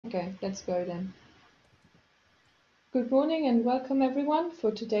Okay, let's go then. Good morning and welcome everyone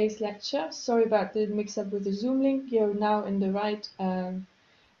for today's lecture. Sorry about the mix-up with the Zoom link. You're now in the right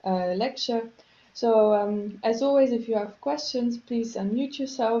lecture. So as always, if you have questions, please unmute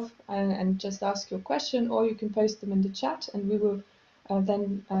yourself and just ask your question, or you can post them in the chat and we will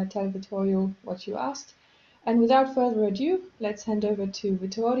then tell Vittorio what you asked. And without further ado, let's hand over to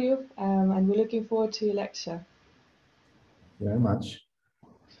Vittorio and we're looking forward to your lecture. Very much.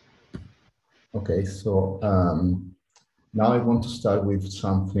 Okay, so now I want to start with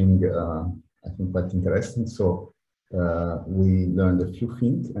something I think quite interesting. So we learned a few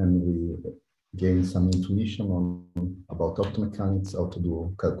things and we gained some intuition about optomechanics, how to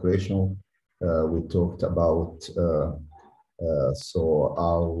do calculation. We talked about so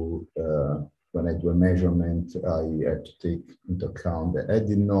how when I do a measurement, I have to take into account the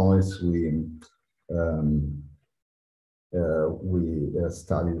eddy noise.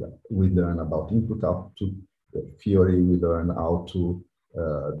 We learn about input-output theory, we learn how to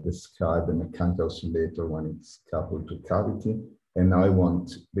describe the mechanical oscillator when it's coupled to cavity. And now I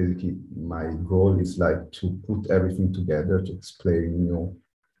want, basically, my goal is like to put everything together to explain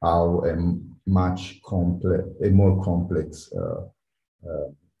how a more complex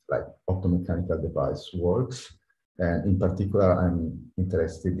like optomechanical device works. And in particular, I'm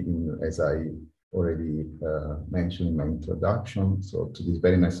interested in, as I already mentioned in my introduction, so to this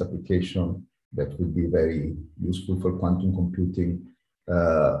very nice application that would be very useful for quantum computing,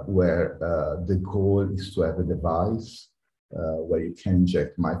 where the goal is to have a device where you can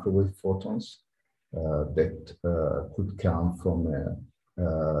inject microwave photons that could come from a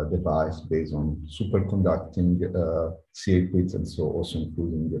device based on superconducting circuits, and so also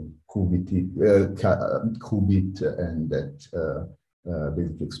including the qubit, and that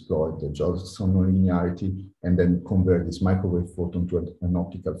basically exploit the Josephson nonlinearity, and then convert this microwave photon to an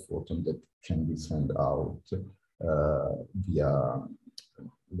optical photon that can be sent out via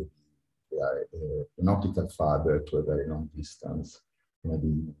an optical fiber to a very long distance, maybe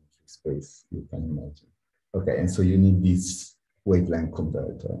in space, you can imagine. Okay, and so you need this wavelength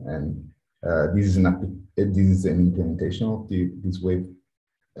converter, and this is an implementation of this wavelength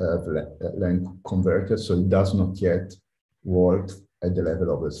converter, so it does not yet work at the level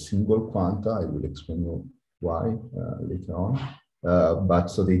of a single quanta. I will explain you why later on.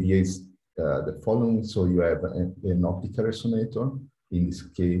 But so the idea is the following. So you have an optical resonator. In this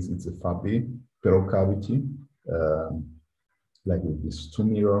case, it's a Fabry pearl cavity, like with this two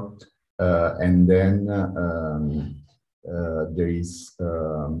mirror. And then there is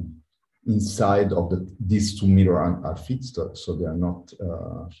inside of these two mirrors are fixed, so they are not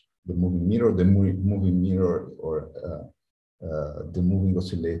the moving mirror. The moving mirror or the moving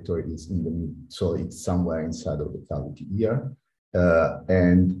oscillator is in the middle, so it's somewhere inside of the cavity here.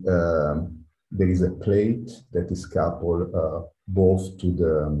 And there is a plate that is coupled both to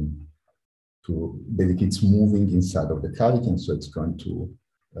basically it's moving inside of the cavity, and so it's going to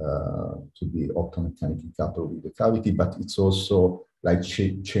be optomechanically coupled with the cavity, but it's also like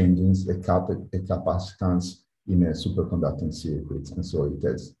changing a capacitance in a superconducting circuit, and so it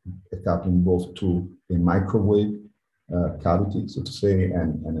has a coupling both to a microwave cavity, so to say,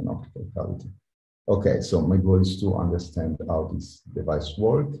 and an optical cavity. Okay, so my goal is to understand how this device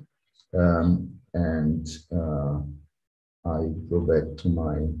works, and I go back to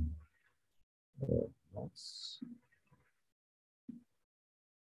my notes.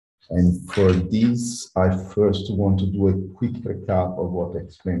 And for this, I first want to do a quick recap of what I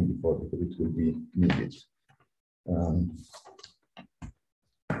explained before, because it will be needed.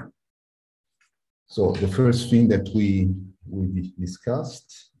 So the first thing that we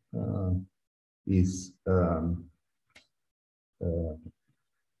discussed is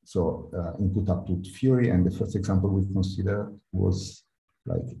input-output theory, and the first example we considered was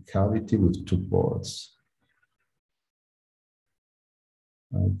like a cavity with two ports.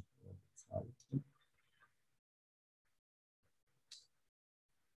 Right.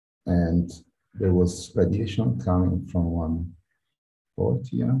 And there was radiation coming from one port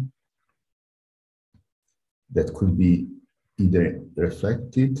here that could be either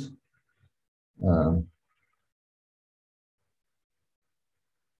reflected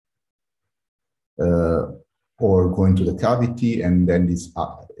or going to the cavity, and then this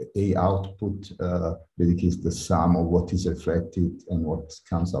A output basically is the sum of what is reflected and what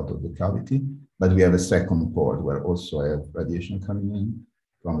comes out of the cavity. But we have a second port where also I have radiation coming in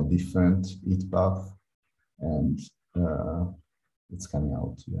from a different heat path, and it's coming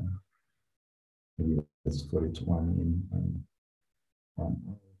out here. Maybe let's put it one in and one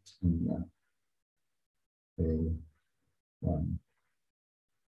out, and one.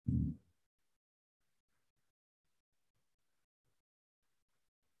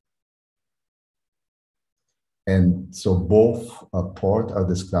 And so both ports are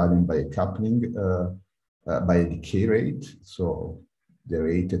described by a coupling, by a decay rate. So the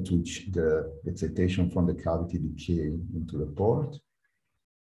rate at which the excitation from the cavity decay into the port,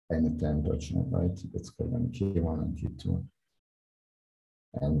 and the temperature, right? Let's call them K1 and K2.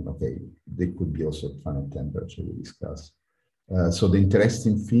 And okay, they could be also final temperature we discussed. So the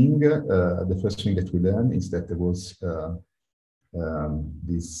interesting thing, the first thing that we learned is that there was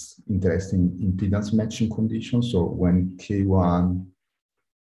this interesting impedance matching condition. So when K1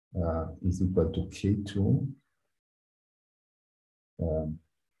 is equal to K2,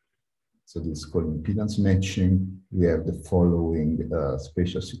 so this is called impedance matching. We have the following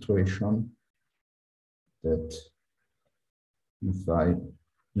spatial situation that if I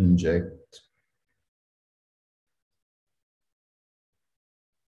inject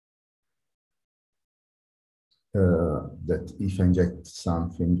that if I inject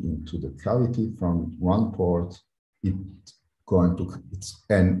something into the cavity from one port, it's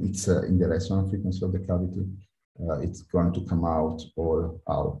in the resonance frequency of the cavity, it's going to come out or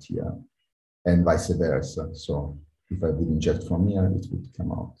out here, and vice versa. So if I would inject from here, it would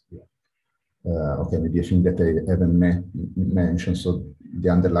come out here. Okay, maybe a thing that I haven't mentioned. So the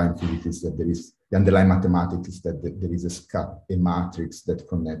underlying physics is that the underlying mathematics is that there is a matrix that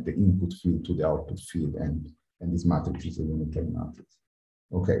connects the input field to the output field, and this matrix is a unitary matrix.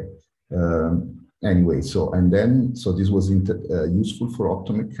 Okay. Anyway, so this was useful for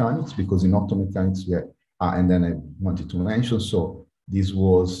optomechanics, because in optomechanics we had, and then I wanted to mention, so this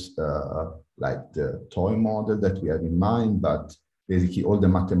was like the toy model that we have in mind, but basically all the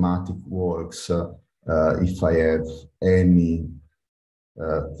mathematics works if I have any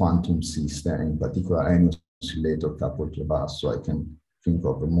quantum system, in particular any oscillator coupled to a bus, so I can think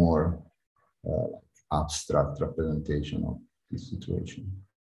of a more abstract representation of this situation.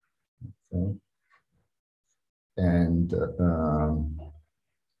 Okay. And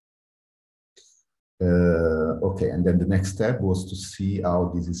okay, and then the next step was to see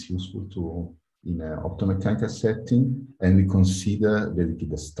how this is useful in an optomechanical setting, and we consider basically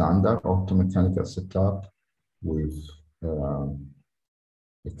the standard optomechanical setup with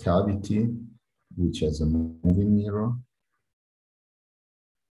a cavity which has a moving mirror.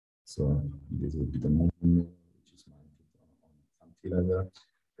 So this will be the moving mirror, which is mounted on a cantilever.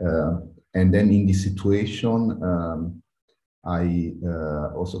 And then in this situation, I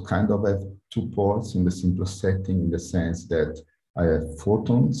also kind of have two ports in the simplest setting, in the sense that I have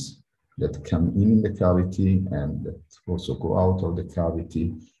photons that come in the cavity and that also go out of the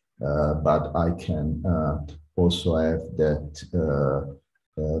cavity, but I can also have that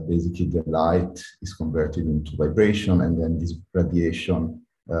basically the light is converted into vibration, and then this radiation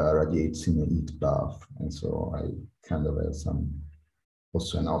radiates in a heat bath, and so I kind of have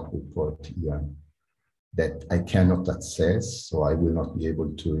also an output port here that I cannot access, so I will not be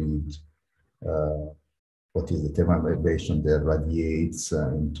able to read what is the thermal vibration that radiates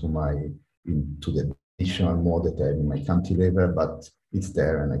into the additional mode that I have in my cantilever, but it's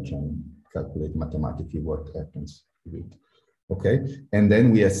there and I can calculate mathematically what happens with it. Okay, and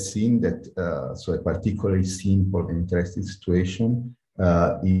then we have seen that, so a particularly simple and interesting situation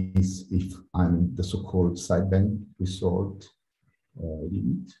is if I'm in the so-called sideband result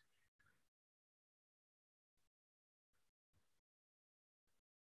limit.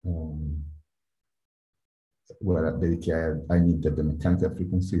 Where basically I need that the mechanical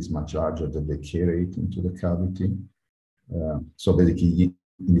frequency is much larger than the decay rate into the cavity. So basically,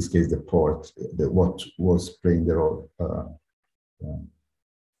 in this case, the port, what was playing the role.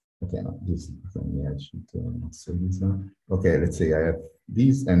 Okay, no, this I should say this now. Okay, let's say I have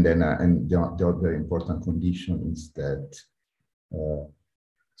this, and then and the other important condition is that.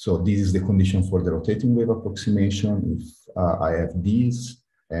 So this is the condition for the rotating wave approximation. If I have this,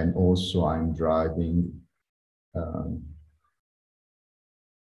 and also I'm driving.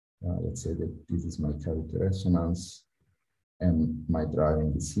 Let's say that this is my cavity resonance, and my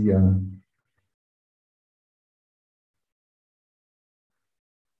driving is here.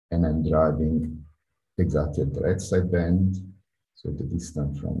 And I'm driving exactly at the right side band. So the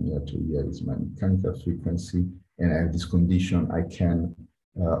distance from here to here is my mechanical frequency. And I have this condition, I can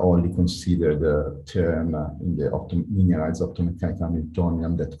only consider the term in the linearized optomechanical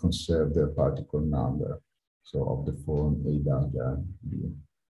Hamiltonian that conserve the particle number. So of the form A dagger B.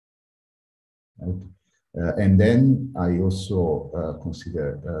 Right? And then I also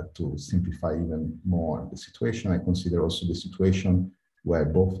consider, to simplify even more the situation, I consider also the situation where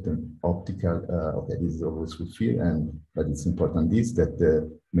both the optical, okay, this is always with field, but it's important this, that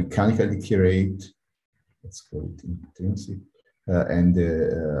mechanical decay rate, let's call it intrinsic, and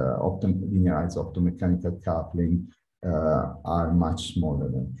the linearized optomechanical coupling are much smaller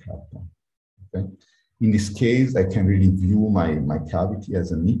than kappa. Okay? In this case, I can really view my cavity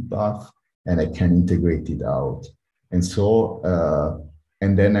as a neat path, and I can integrate it out. And so,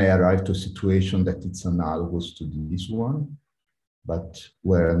 and then I arrive to a situation that it's analogous to this one, but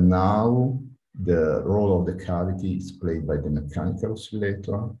where now the role of the cavity is played by the mechanical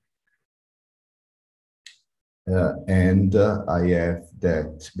oscillator. I have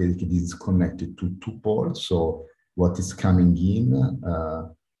that basically this is connected to two poles. So what is coming in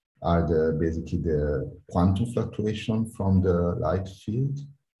are basically the quantum fluctuation from the light field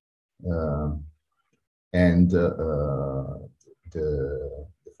and the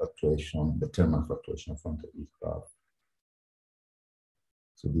fluctuation, the thermal fluctuation from the heat path.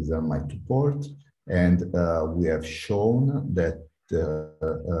 So these are my two ports, and we have shown that the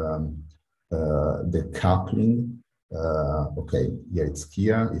coupling, okay, yeah, it's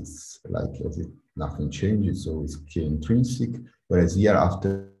here, it's like as if nothing changes, so it's K intrinsic, whereas here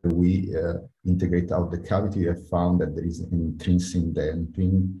after we integrate out the cavity, we have found that there is an intrinsic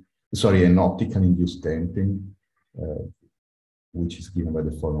damping, sorry, an optical induced damping, which is given by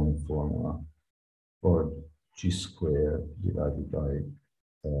the following formula, or G squared divided by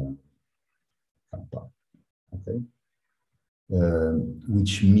kappa, okay?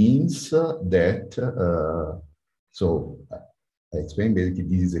 Which means that, so I explained basically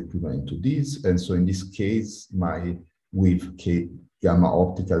this is equivalent to this, and so in this case, with gamma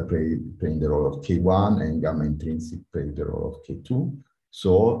optical playing the role of K1 and gamma intrinsic playing the role of K2.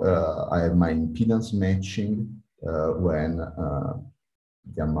 So I have my impedance matching when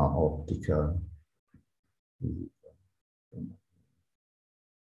gamma optical.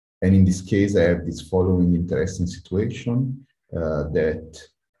 And in this case, I have this following interesting situation that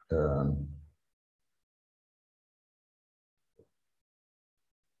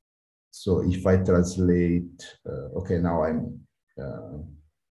so if I translate, okay, now I'm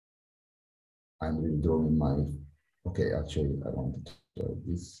redrawing my, okay, actually I wanted to show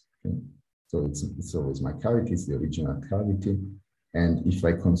this thing. So it's always my cavity, it's the original cavity. And if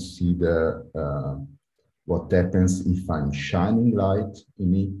I consider what happens if I'm shining light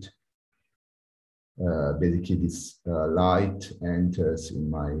in it, basically this light enters in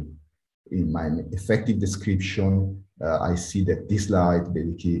my effective description. I see that this light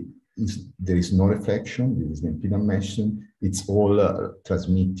basically there is no reflection. This is the impedance matching. It's all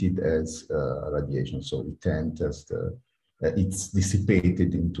transmitted as radiation, so it enters it's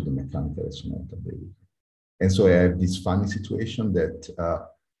dissipated into the mechanical resonance basically. And so I have this funny situation that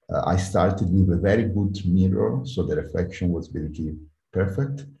I started with a very good mirror, so the reflection was basically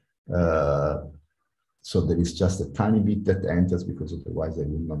perfect. So there is just a tiny bit that enters because otherwise I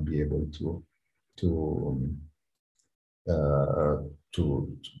will not be able to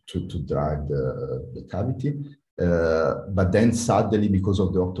drive the cavity. But then suddenly, because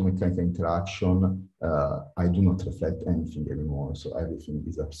of the optomechanical interaction, I do not reflect anything anymore. So everything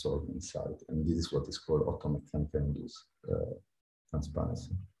is absorbed inside. And this is what is called optomechanical induced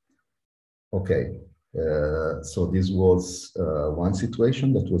transparency. Okay, so this was one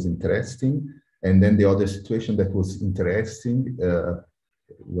situation that was interesting. And then the other situation that was interesting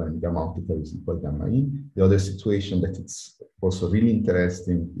when gamma optical is equal to gamma in. The other situation that it's also really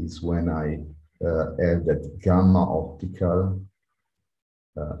interesting is when I have that gamma optical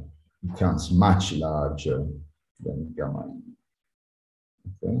becomes much larger than gamma in.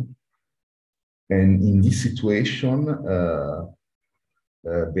 Okay? And in this situation,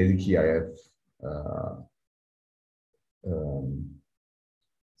 basically I have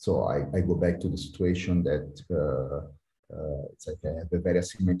so I go back to the situation that it's like I have a very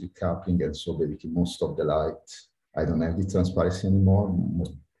asymmetric coupling, and so basically most of the light, I don't have the transparency anymore.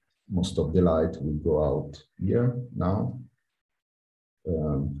 Most of the light will go out here now.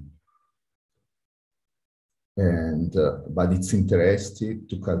 But it's interesting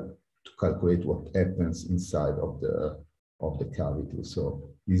to calculate what happens inside of the cavity. So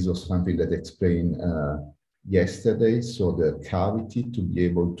this was something that I explained yesterday. So the cavity to be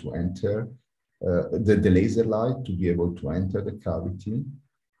able to enter, the laser light to be able to enter the cavity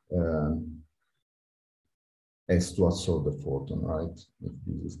has to absorb the photon, right?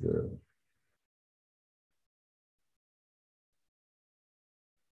 This is the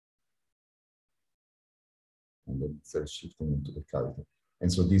and then it's shifting into the cavity.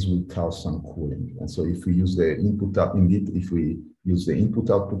 And so this will cause some cooling. And so if we use the input out, indeed, if we use the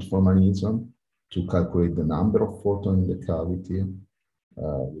input output formalism to calculate the number of photons in the cavity,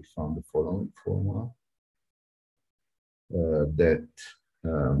 we found the following formula that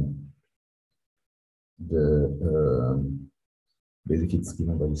basically it's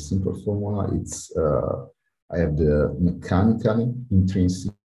given by the simple formula. It's I have the mechanical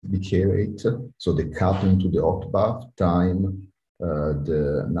intrinsic decay rate, so the coupling to the hot bath time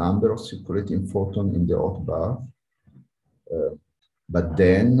the number of circulating photon in the hot bath, but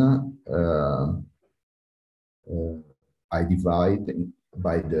then I divide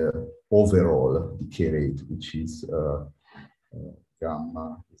by the overall decay rate, which is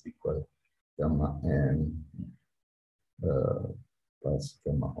gamma is equal gamma n plus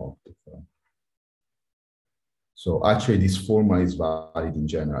gamma optical. So actually this formula is valid in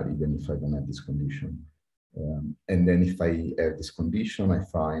general, even if I don't have this condition. And then if I have this condition, I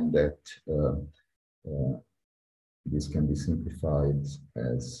find that this can be simplified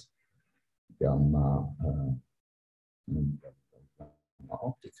as gamma, gamma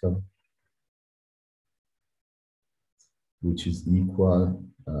optical, which is equal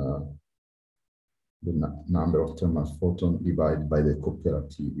the number of thermal photons divided by the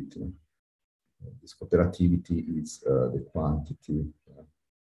cooperativity. This cooperativity is the quantity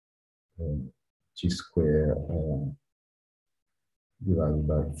G square divided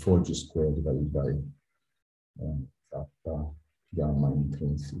by 4G square divided by kappa gamma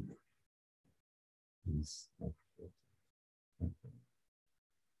intrinsic.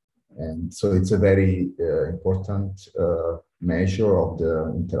 And so it's a very important measure of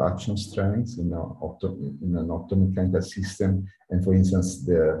the interaction strengths in an optomechanical system. And for instance,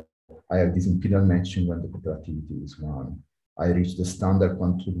 I have this impedance matching when the cooperativity is 1. I reach the standard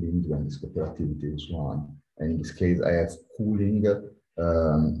quantum limit when this cooperativity is 1. And in this case, I have cooling.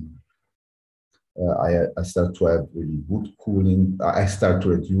 I start to have really good cooling. I start to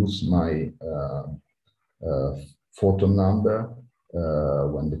reduce my photon number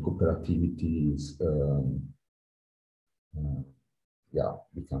when the cooperativity is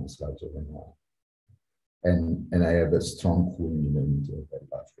becomes larger than 1. And I have a strong cooling in the very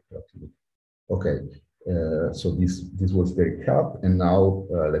large cooperativity. Okay, so this was the recap, and now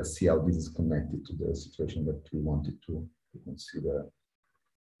let's see how this is connected to the situation that we wanted to consider.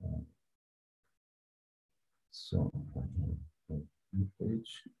 So new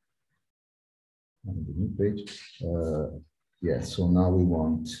page. On the new page. Yeah, so now we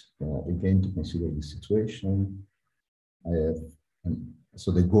want again to consider the situation. I have,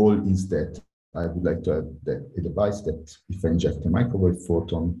 so the goal is that I would like to have a device that if I inject a microwave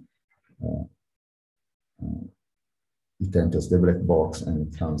photon, it enters the black box and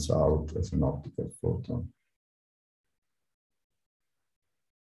it comes out as an optical photon.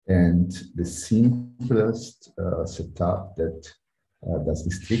 And the simplest setup that does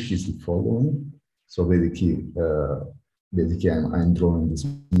this trick is the following. So basically I'm drawing this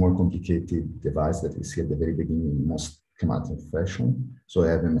more complicated device that we see at the very beginning in most schematic fashion. So I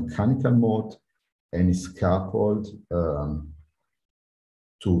have a mechanical mode and it's coupled to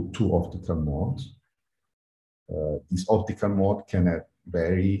 2 optical modes. This optical mode can have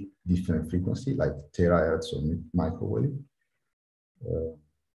very different frequency, like terahertz or microwave.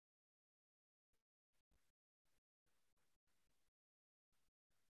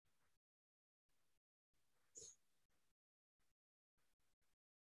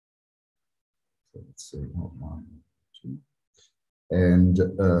 So let's say 1, 2. And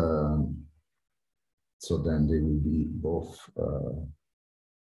so then they will be both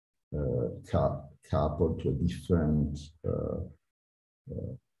coupled to a different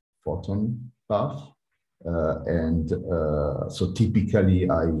photon path. So typically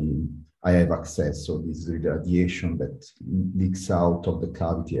I have access, so this is the radiation that leaks out of the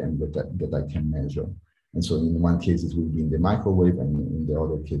cavity and that I can measure. And so in one case it will be in the microwave, and in the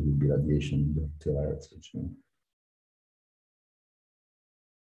other case it will be radiation in the terahertz region.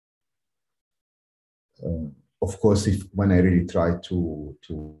 Of course, when I really try to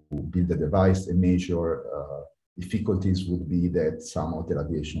build a device, a major difficulties would be that some of the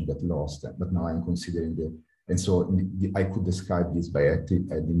radiation got lost. But now I'm considering and so I could describe this by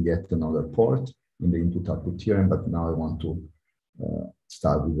adding yet another port in the input-output theorem, but now I want to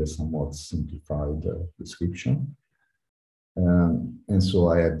start with a somewhat simplified description. And so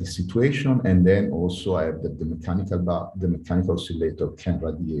I have this situation, and then also I have that the mechanical oscillator can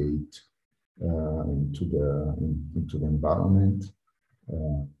radiate into the environment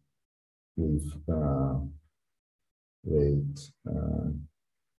with rate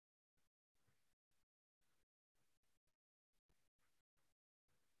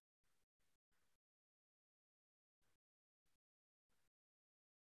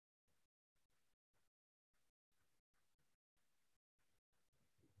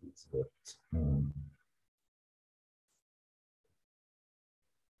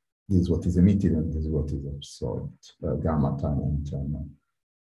this is what is emitted and this is what is absorbed, gamma time and time.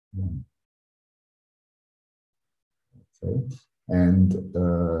 Okay, and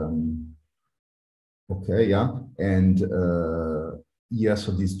okay, yeah, and here,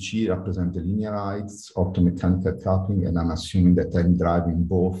 so this G represents the linearites, optomechanical coupling, and I'm assuming that I'm driving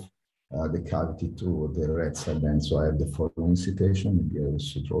both the cavity to the red side band. So I have the following citation. Maybe I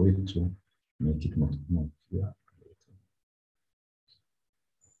also draw it to make it more clear.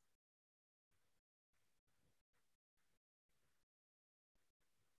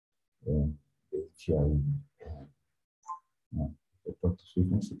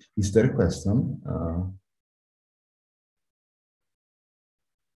 Frequency. Is there a question?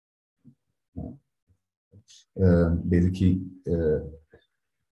 Basically,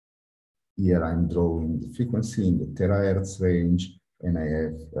 here I'm drawing the frequency in the terahertz range, and I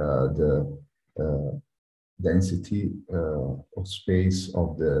have the density of space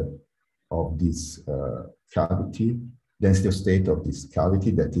of this cavity, density of state of this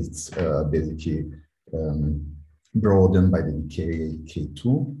cavity that is basically broadened by the decay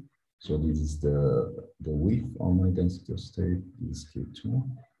K2. So this is the width of my density of state, this is K2.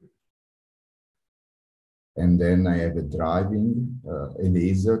 And then I have a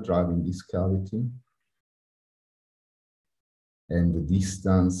laser driving this cavity. And the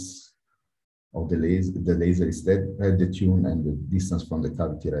distance of the laser is that tuned, and the distance from the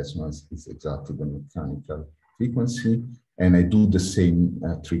cavity resonance is exactly the mechanical frequency. And I do the same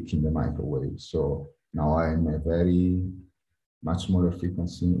trick in the microwave. So now I'm a much smaller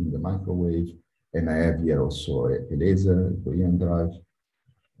frequency in the microwave, and I have here also a laser, a Korean drive.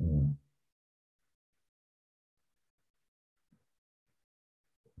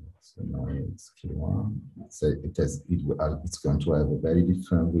 So now it's K1. It's going to have a very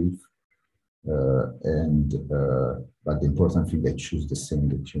different width. But the important thing, I choose the same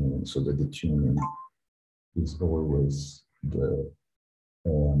detuning, so the detuning is always the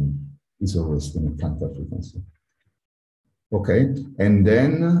mechanical frequency. Okay, and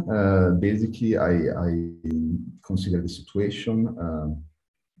then basically I consider the situation.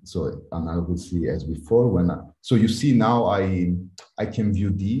 So analogously as before, so you see now I can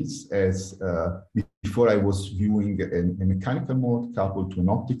view these as before I was viewing a mechanical mode coupled to an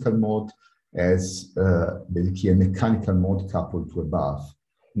optical mode as basically a mechanical mode coupled to a bath.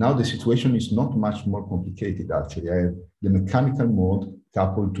 Now the situation is not much more complicated actually. I have the mechanical mode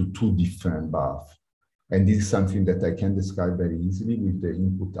coupled to two different baths. And this is something that I can describe very easily with the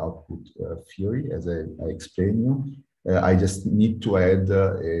input-output theory, as I explained you. I just need to add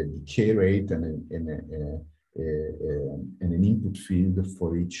a decay rate and an input field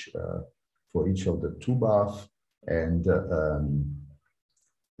for each of the two baths, and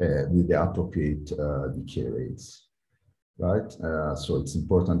with the appropriate decay rates, right? So it's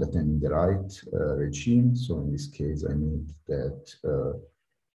important that I'm in the right regime. So in this case, I need that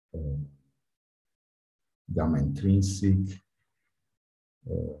gamma intrinsic,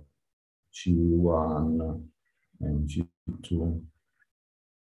 G1 and G2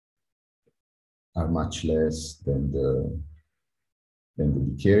 are much less than the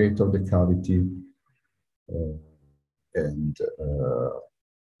decay rate of the cavity, and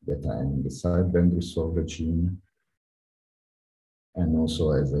that I'm in the sideband resolve regime. And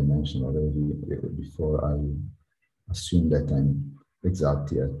also, as I mentioned already before, I assume that I'm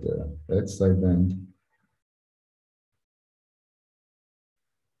exactly at the red sideband.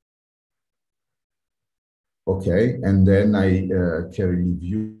 Okay, and then I can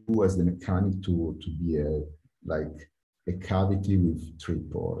view as the mechanic to be like a cavity with three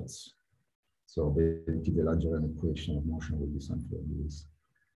ports. So basically the Lagrangian equation of motion will be something like this.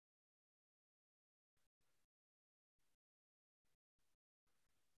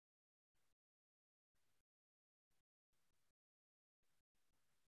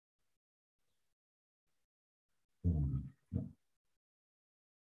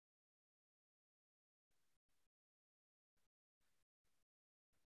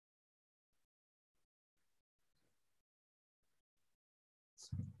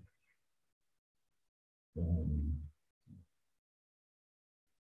 Um,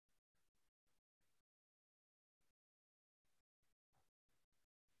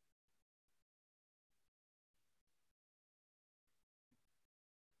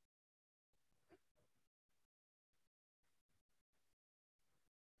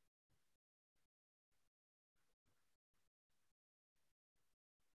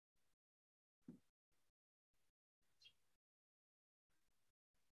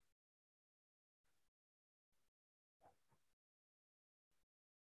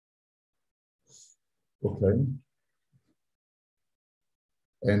 okay.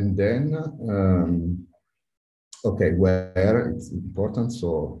 And then, okay, where it's important,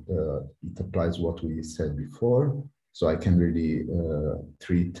 so it applies what we said before. So I can really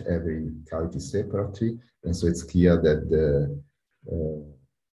treat every cavity separately. And so it's clear that the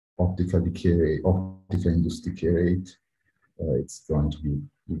optical decay rate, optical induced decay rate, it's going to be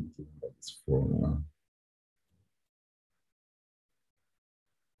given by this formula.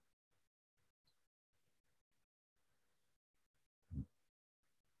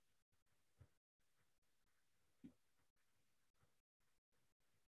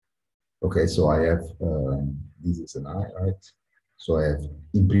 Okay, so I have, this is an eye, right? So I have,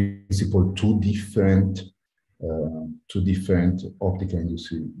 in principle, two different optical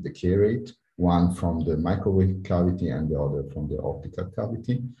induced decay rate, one from the microwave cavity and the other from the optical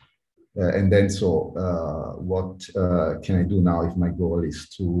cavity. And then, so what can I do now if my goal is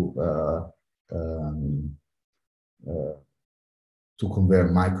to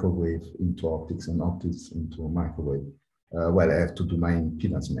convert microwave into optics and optics into microwave? Well, I have to do my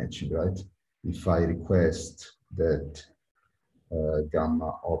impedance matching, right? If I request that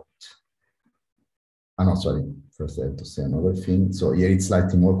gamma opt, no, sorry, first I have to say another thing. So here it's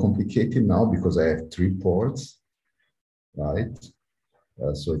slightly more complicated now because I have 3 ports, right?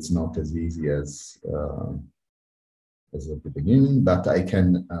 So it's not as easy as at the beginning, but I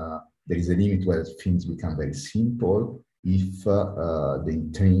can, there is a limit where things become very simple if the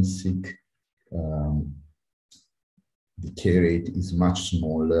intrinsic decay rate is much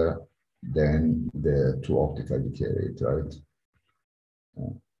smaller than the 2 optical decay rate, right?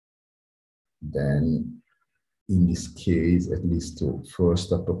 Then in this case, at least to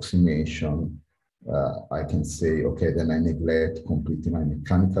first approximation, I can say, okay, then I neglect completely my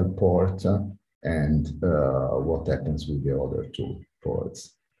mechanical port and what happens with the other 2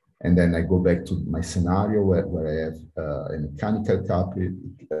 ports. And then I go back to my scenario where I have a mechanical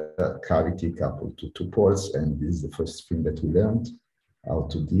cavity coupled to 2 ports, and this is the first thing that we learned how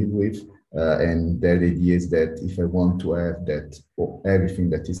to deal with. And the idea is that if I want to have that everything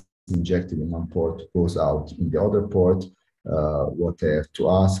that is injected in one port goes out in the other port, what I have to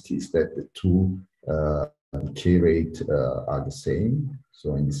ask is that the 2 decay rate are the same.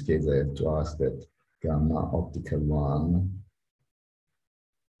 So in this case, I have to ask that gamma optical 1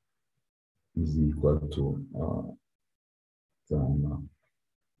 is equal to gamma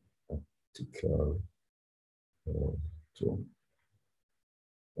optical 2.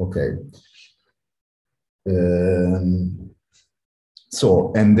 Okay.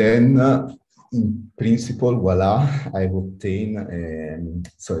 So, and then in principle, voila, I've obtained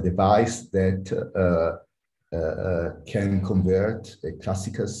so a device that can convert a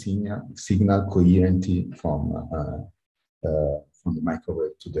classical signal coherently from the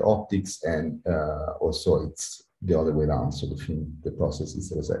microwave to the optics, and also it's the other way around. So the process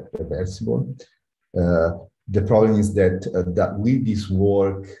is reversible. The problem is that that will this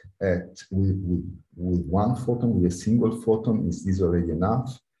work with one photon, with a single photon? Is this already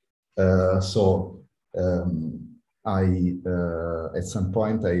enough? At some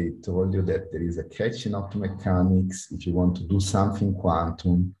point I told you that there is a catch in optomechanics. If you want to do something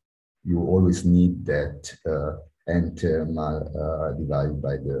quantum, you always need that n-thermal divided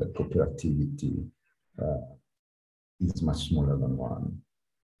by the cooperativity is much smaller than 1.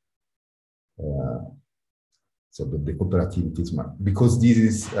 So the cooperativity is much, because this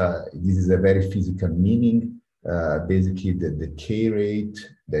is a very physical meaning. Basically, the decay rate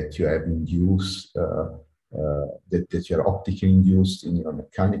that you have induced, that you are optically induced in your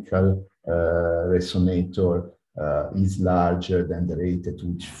mechanical resonator is larger than the rate at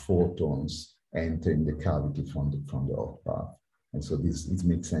which photons enter in the cavity from the off path. And so it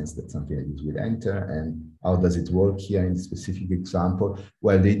makes sense that something like this will enter. And how does it work here in this specific example?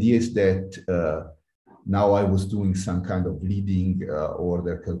 Well, the idea is that now I was doing some kind of leading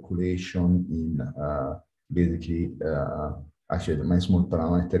order calculation in basically, actually my small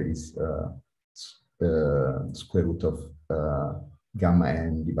parameter is square root of gamma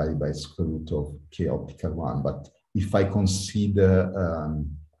n divided by square root of k optical 1. But if I consider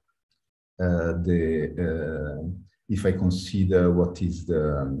if I consider what is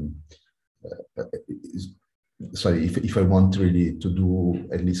the sorry, if I want really to do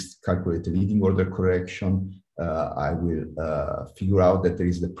at least calculate a leading order correction, I will figure out that there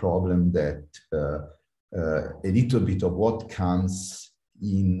is the problem that a little bit of what comes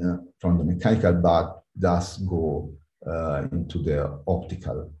in from the mechanical part does go into the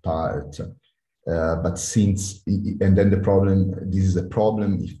optical part. But since, and then the problem, this is a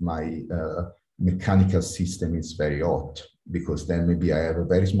problem if my mechanical system is very hot, because then maybe I have a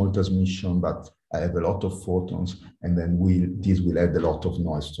very small transmission, but I have a lot of photons, and then this will add a lot of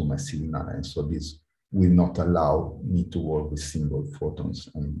noise to my signal, and so this will not allow me to work with single photons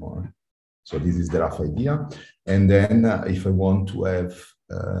anymore. So this is the rough idea. And then if I want to have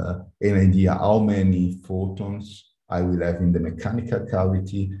an idea how many photons I will have in the mechanical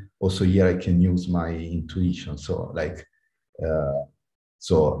cavity, also here I can use my intuition. So like,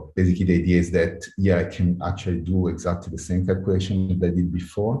 so basically the idea is that here I can actually do exactly the same calculation that I did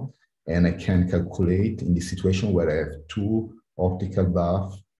before, and I can calculate in this situation where I have two optical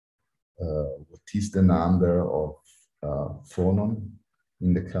baths, what is the number of phonon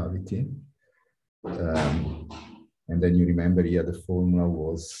in the cavity. And then you remember here the formula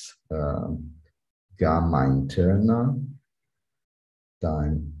was gamma internal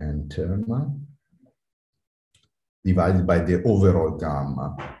times internal divided by the overall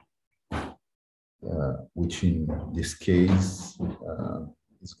gamma, which in this case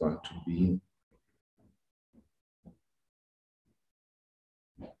is going to be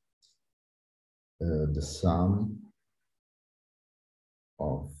the sum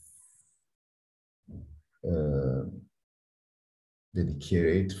of the decay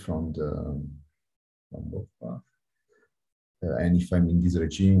rate from both paths. And if I'm in this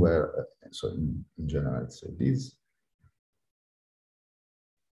regime where, so in general, I'd say this.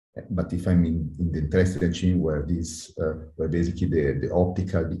 But if I'm in the interested regime where this, where basically the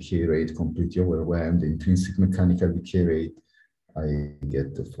optical decay rate completely overwhelmed the intrinsic mechanical decay rate, I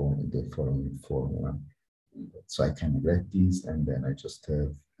get the following formula. So I can neglect this, and then I just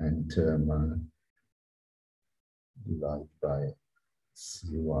have n term divided by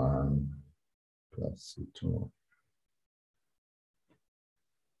C1 plus C2.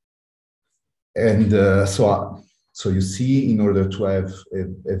 And so you see, in order to have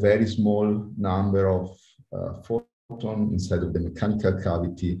a very small number of photons inside of the mechanical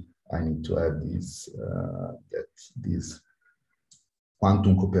cavity, I need to have this, that this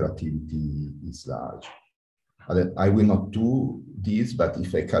quantum cooperativity is large. I will not do this, but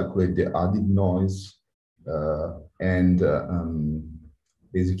if I calculate the added noise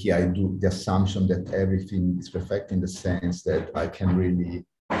basically I do the assumption that everything is perfect in the sense that I can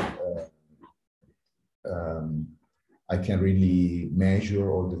really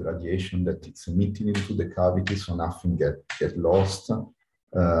measure all the radiation that it's emitting into the cavity, so nothing get lost.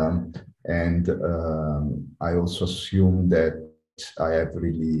 I also assume that I have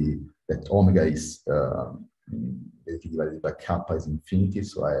really, that omega is basically divided by kappa is infinity,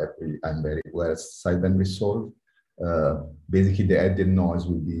 so I'm very well sideband resolved. Basically, the added noise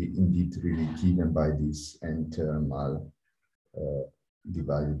will be indeed really given by this n-thermal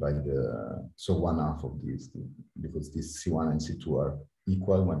divided by so 1/2 of this, because this C1 and C2 are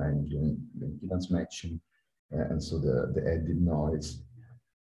equal when I'm doing the impedance matching. And so the added noise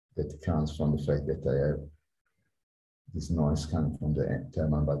that comes from the fact that I have this noise coming from the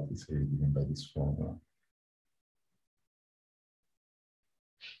n-thermal, but it's really given by this formula.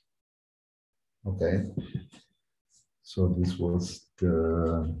 Okay, so this was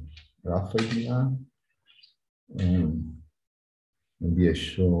the rough idea. Maybe I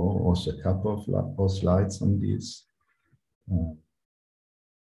show also a couple of slides on this.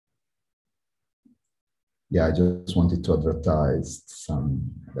 Yeah, I just wanted to advertise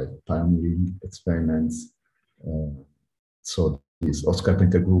some like pioneering experiments. So this Oscar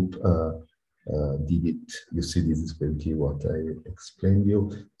Painter group did it. You see, this is basically what I explained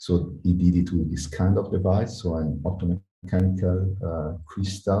you. So he did it with this kind of device, so an optomechanical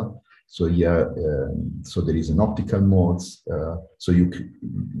crystal. So here, so there is an optical mode. So you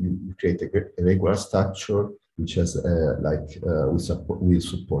create a regular structure which has will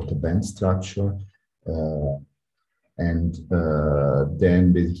support a band structure,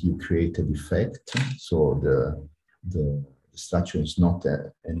 then basically you create a defect. So the structure is not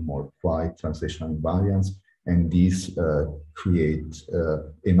anymore quite translational invariance, and this creates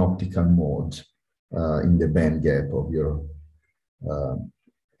an optical mode in the band gap of your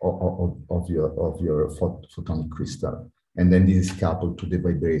photonic crystal, and then this is coupled to the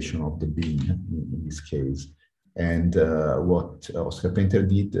vibration of the beam in this case. And what Oscar Painter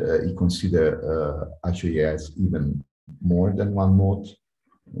did, he considered actually has even more than one mode,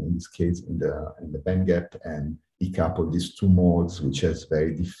 in this case in the band gap, and he coupled these two modes, which has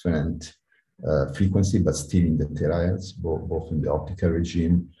very different frequency, but still in the terahertz, both in the optical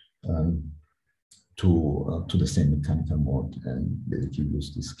regime, to the same mechanical mode, and basically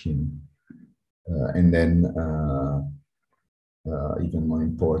use this scheme. And then, even more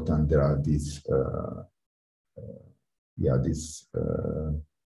important, there are these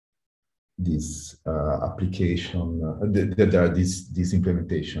this application, there are this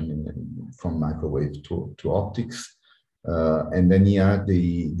implementation from microwave to optics. And then here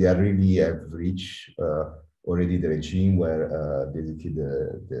they are really have reached already the regime where basically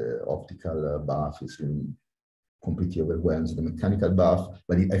the optical buff is really completely overwhelms the mechanical buff,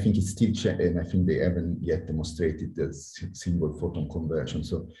 but I think it's still, and I think they haven't yet demonstrated the single photon conversion.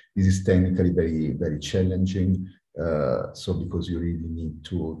 So this is technically very, very challenging. So because you really need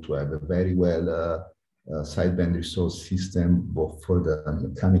to have a very well sideband resource system, both for the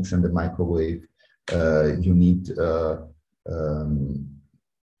mechanics and the microwave. You need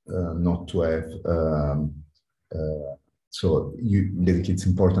not to have so basically it's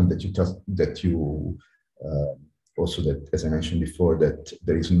important that you also that, as I mentioned before, that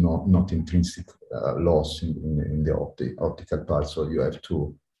there is not intrinsic loss in the optical part. So you have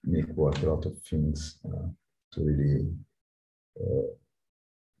to make work a lot of things to really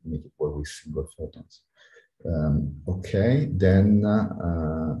make it work with single photons. Okay, then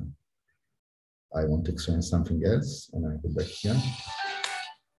I want to explain something else, and I go back here.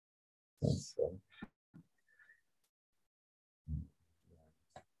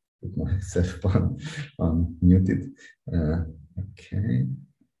 Put myself on muted. Okay.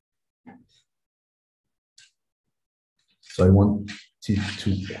 So I wanted to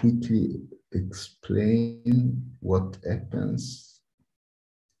quickly explain what happens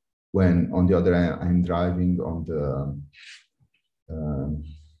when, on the other hand, I'm driving on the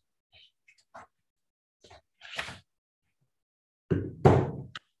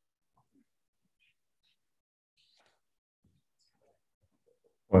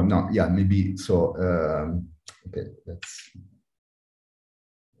or no, yeah, maybe so. Okay, let's.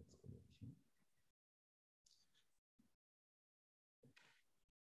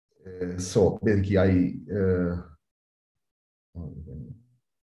 So basically,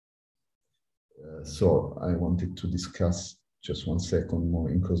 so I wanted to discuss just 1 second more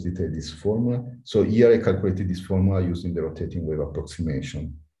in close detail this formula. So here I calculated this formula using the rotating wave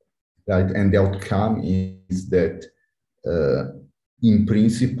approximation, right? And the outcome is that in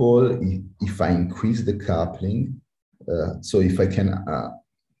principle, if I increase the coupling, so if I can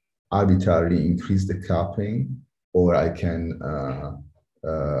arbitrarily increase the coupling, or I can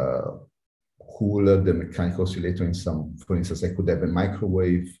cool the mechanical oscillator in some, for instance, I could have a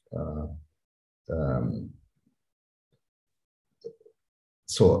microwave.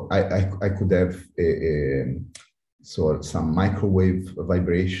 So I could have so some microwave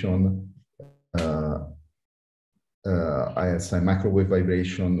vibration. I have some microwave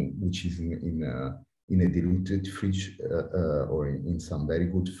vibration which is in a diluted fridge or in some very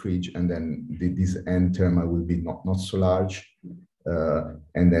good fridge, and then this N terminal will be not so large.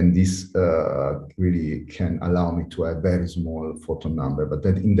 And then this really can allow me to have very small photon number, but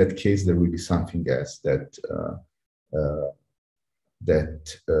then in that case there will be something else that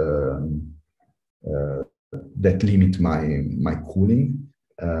that limit my cooling,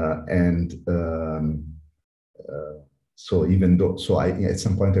 and so even though at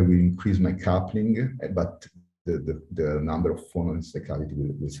some point I will increase my coupling, but the number of phonons in the cavity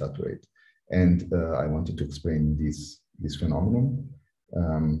will saturate, and I wanted to explain this phenomenon.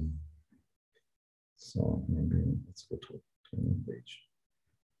 So maybe let's go to a new page.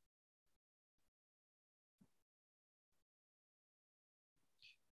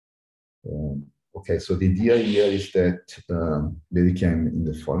 Okay, so the idea here is that basically I'm in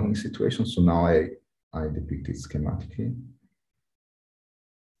the following situation. So now I depict it schematically.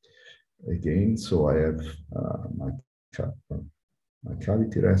 Again, so I have my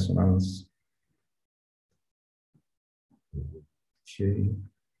cavity resonance. Okay.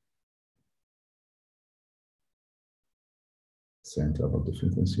 Center of the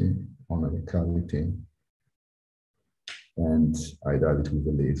frequency on the cavity. And I drive it with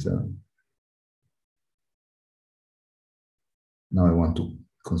a laser. Now I want to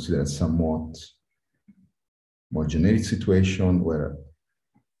consider a somewhat more generic situation where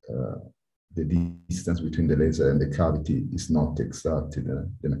the distance between the laser and the cavity is not exactly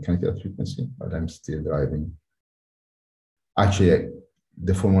the mechanical frequency, but I'm still driving. Actually,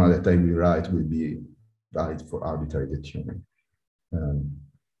 the formula that I will write will be valid for arbitrary detuning.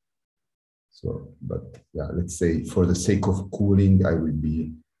 So, but yeah, let's say for the sake of cooling, I will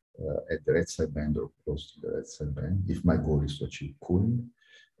be at the red sideband or close to the red sideband if my goal is to achieve cooling.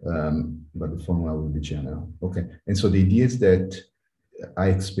 But the formula will be general. Okay, and so the idea is that I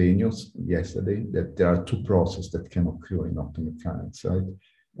explained yesterday that there are two processes that can occur in optomechanics, right?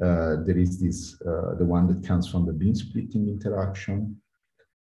 There is this, the one that comes from the beam splitting interaction,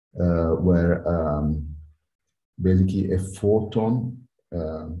 where basically a photon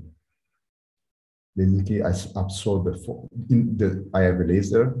basically I absorb I have a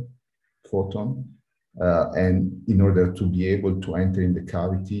laser photon, and in order to be able to enter in the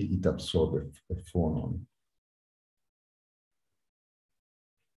cavity, it absorbs a phonon.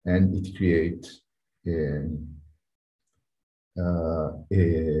 And it creates and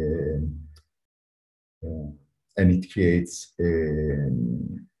it creates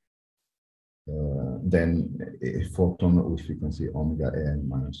then a photon with frequency omega n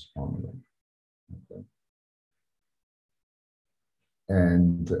minus omega. Okay.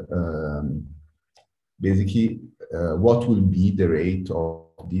 And basically, what will be the rate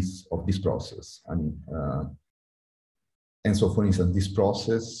of this process? I mean, and so, for instance, this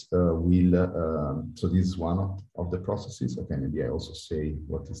process will. So this is one of the processes. Okay, maybe I also say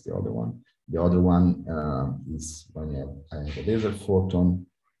what is the other one. The other one is when I have a laser photon,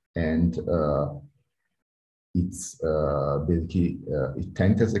 and it's basically it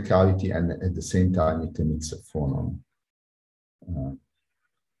enters the cavity, and at the same time it emits a phonon.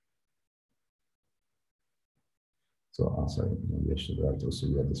 So I'm sorry, maybe I should write also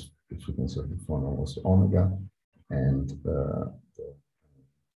here this frequency of the phonon was omega, and the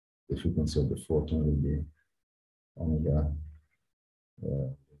frequency of the photon will be omega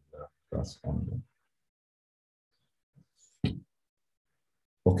plus omega.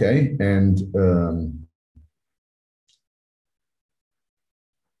 Okay, and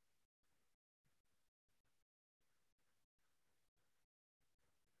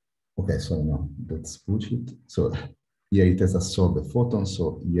okay, so no, that's bullshit. So here it has absorbed the photon,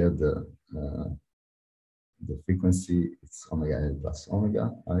 so here the frequency is omega L plus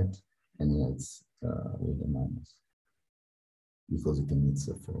omega, right? And here it's with a minus, because it emits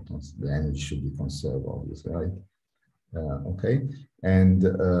the photons. The energy should be conserved, obviously, right? Okay, and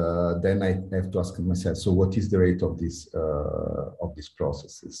then I have to ask myself, so what is the rate of these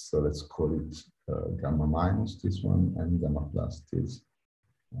processes? So let's call it gamma minus this one and gamma plus this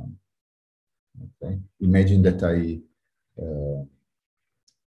one. Okay, imagine that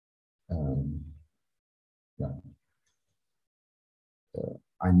yeah,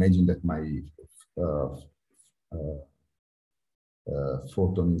 I imagine that my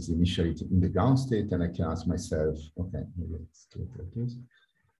photon is initially in the ground state, and I can ask myself, okay, maybe let's do it like this.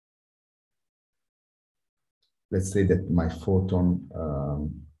 Let's say that my photon,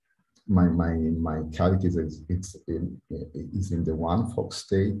 my cavity is in the 1 Fock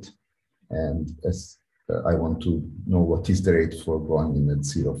state, and as I want to know what is the rate for going in a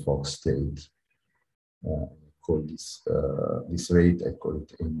 0 Fock state. Call this this rate, I call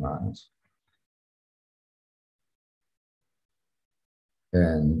it A minus.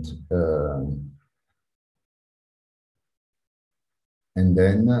 And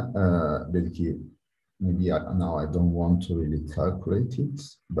then basically, maybe now I don't want to really calculate it,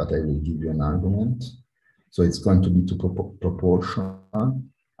 but I will give you an argument. So it's going to be to proportional.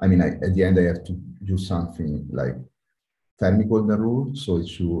 I mean, at the end, I have to do something like Fermi-Golden rule, so it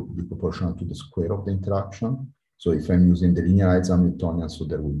should be proportional to the square of the interaction. So if I'm using the linearized Hamiltonian, so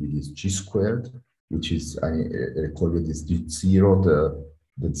there will be this G squared, which is, I recall it is G0,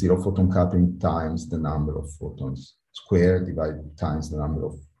 the zero photon coupling times the number of photons squared divided times the number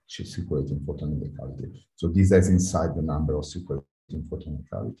of circulating photon in the cavity. So this is inside the number of circulating photon in the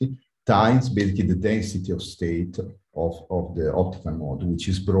cavity, times basically the density of state of the optical mode, which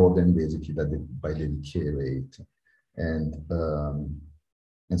is broadened basically by the decay rate. And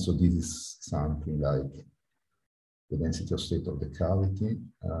so this is something like the density of state of the cavity.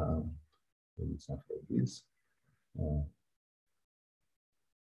 It's not like this.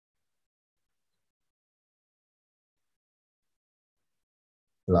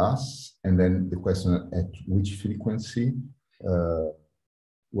 Plus, and then the question at which frequency?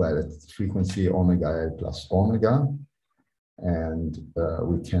 Well, at frequency omega L plus omega, and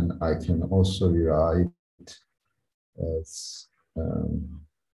I can also rewrite as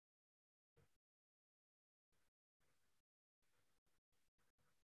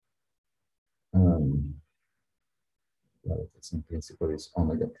well, it's in principle is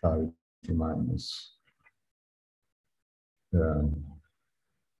omega cavity minus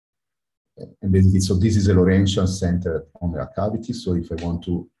and basically, so this is a Lorentzian centered omega cavity. So if I want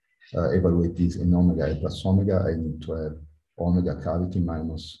to evaluate this in omega L plus omega, I need to have omega cavity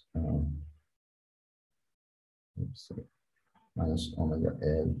minus minus omega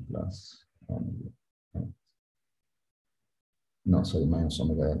L plus omega. No, sorry, minus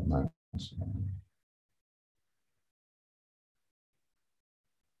omega L minus omega.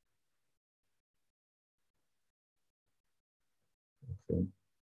 Okay.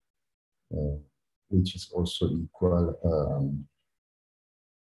 Which is also equal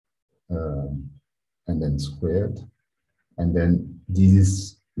and then squared. And then this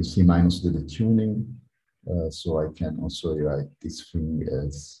is, you see, minus the detuning. So I can also write this thing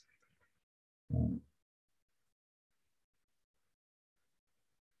as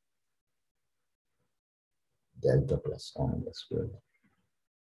delta plus omega squared.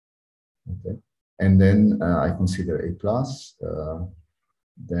 Okay. And then I consider A plus.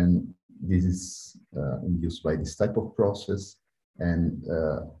 Then this is induced by this type of process. And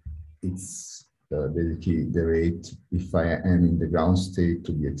it's basically the rate if I am in the ground state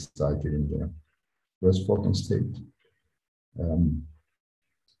to be excited in the first photon state.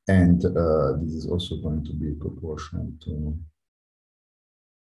 And this is also going to be proportional to,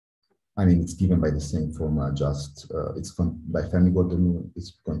 I mean, it's given by the same formula, just it's by Fermi-Gordon,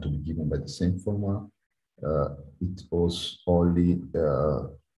 it's going to be given by the same formula. It was only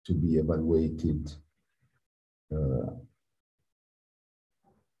to be evaluated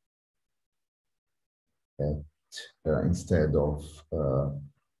at, instead of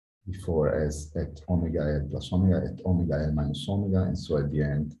before as at omega L plus omega, at omega L minus omega, and so at the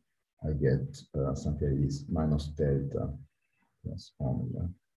end I get something like this minus delta plus omega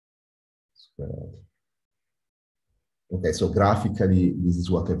squared. Okay, so graphically, this is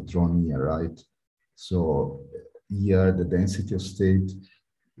what I've drawn here, right? So here, the density of state,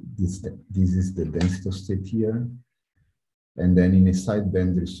 this is the density of state here. And then in a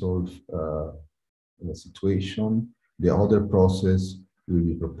sideband resolve situation, the other process will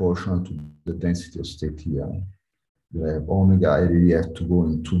be proportional to the density of state here. You have omega, I really have to go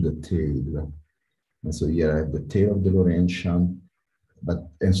into the tail. And so here I have the tail of the Lorentzian,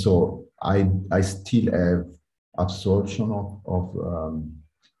 and so I still have absorption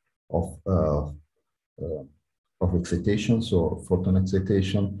of excitation, so photon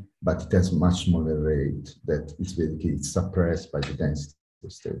excitation, but it has much smaller rate that is basically suppressed by the density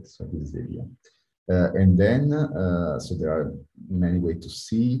of state. So this is the idea. And then, so there are many ways to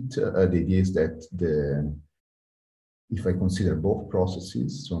see it. The idea is that if I consider both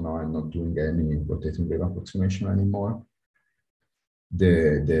processes, so now I'm not doing any rotating wave approximation anymore,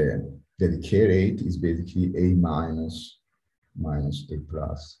 the decay rate is basically A minus A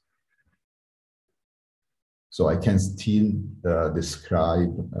plus. So I can still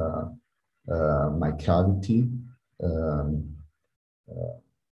describe my cavity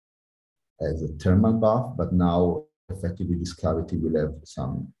as a thermal bath, but now effectively this cavity will have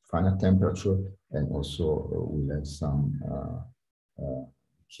some finite temperature and also will have some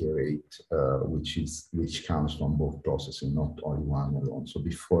decay rate, which comes from both processes, not only one alone. So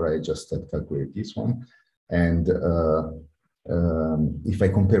before I just had calculated this one, and if I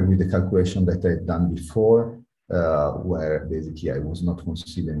compare with the calculation that I had done before, where basically I was not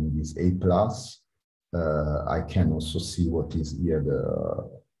considering this A plus, I can also see what is here the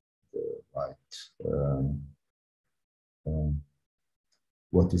right,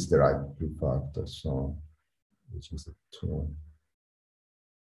 what is the right proof factor, so which is the 2.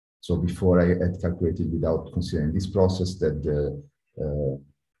 So before I had calculated without considering this process that the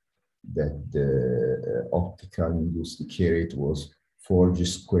optical induced decay rate was 4g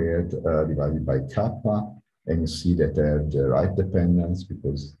squared divided by kappa, and you see that I have the right dependence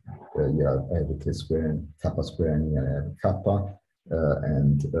because yeah, I have a k square and kappa square, and here I have kappa.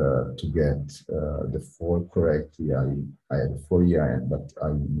 And to get the 4 correctly, I have 4 here, but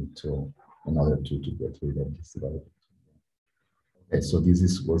I need to another 2 to get rid of this divided. Okay, so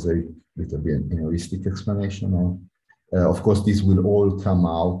this was a little bit an heuristic explanation. Of course, this will all come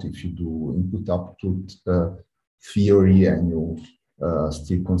out if you do input-output theory and you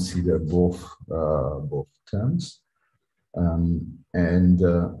still consider both terms.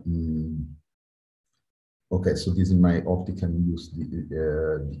 Okay, so this is my optical induced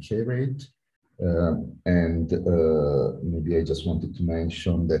decay rate. And maybe I just wanted to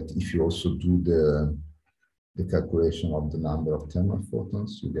mention that if you also do the calculation of the number of thermal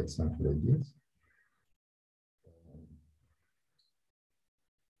photons, you get something like this.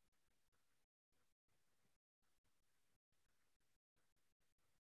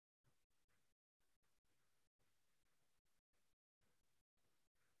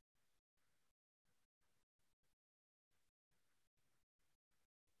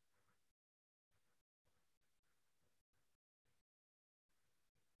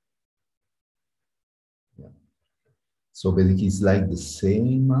 Yeah. So basically, it's like the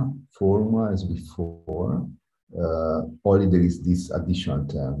same formula as before, only there is this additional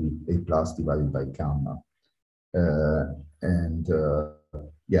term with A plus divided by gamma.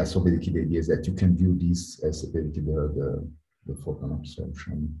 Yeah, so basically the idea is that you can view this as basically the photon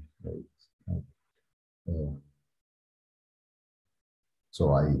absorption rate.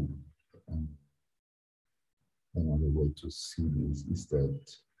 So another way to see this is that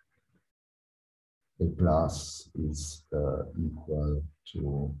A plus is equal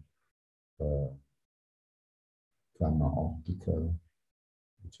to gamma optical,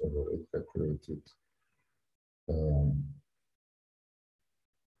 which I've already calculated,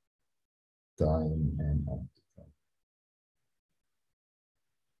 time and optical.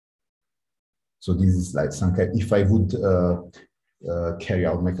 So this is like some kind, if I would carry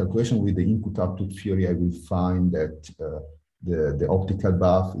out my calculation with the input-output theory, I will find that the optical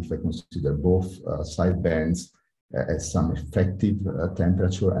buff, if I consider both side bands, as some effective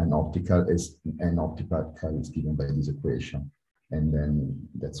temperature, and optical is given by this equation. And then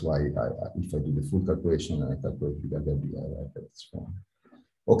that's why if I do the full calculation, I calculate with I get this form.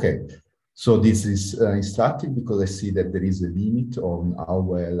 Okay, so this is instructive because I see that there is a limit on how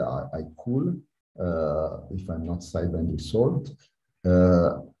well I cool if I'm not sideband resolved.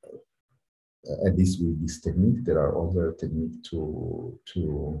 At least with this technique, there are other techniques to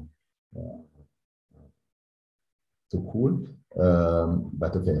cool.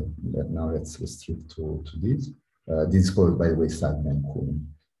 But okay, now let's restrict to this. This is called, by the way, sideband cooling.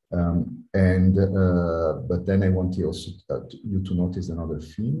 But then I want you also you to notice another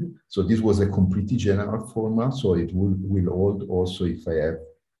thing. So this was a completely general formula, so it will hold also if I have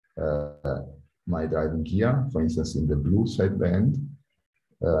my driving gear, for instance, in the blue sideband.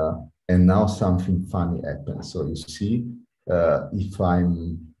 And now something funny happens. So you see, if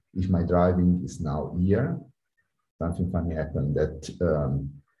my driving is now here, something funny happened that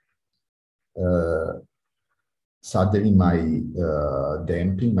suddenly my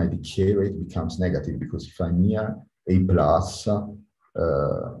damping, my decay rate becomes negative, because if I'm here, A plus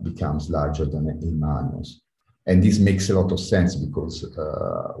becomes larger than A minus. And this makes a lot of sense because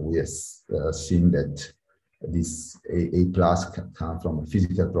we have seen that this A plus can come from a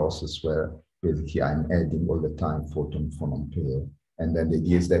physical process where basically I'm adding all the time photon-phonon pair. And then the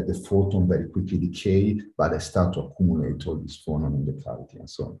idea is that the photon very quickly decay, but I start to accumulate all this phonon in the cavity. And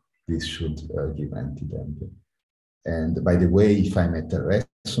so this should give anti-damping. And by the way, if I'm at a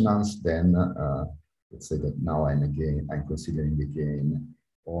resonance, then let's say that now I'm considering again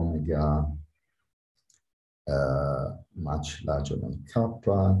omega much larger than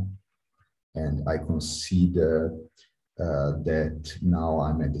kappa. And I consider that now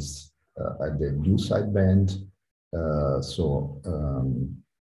I'm at the blue sideband.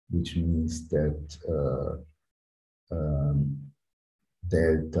 Which means that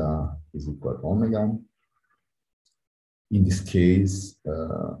delta is equal to omega. In this case,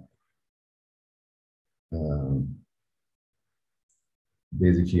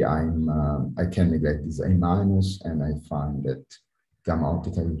 basically I can neglect this A minus, and I find that gamma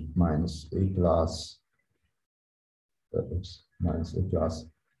optical minus A plus, minus A plus,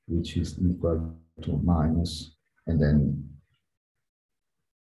 which is equal to minus, and then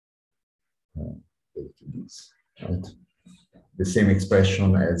this, right? The same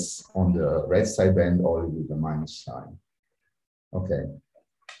expression as on the red sideband, only with the minus sign. Okay,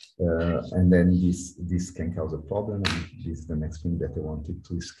 and then this can cause a problem, and this is the next thing that I wanted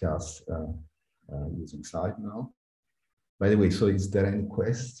to discuss using side now. By the way, so is there any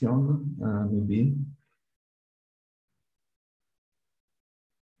question, maybe?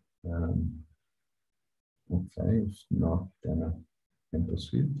 Okay, if not, then I can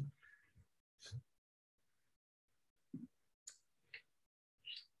proceed.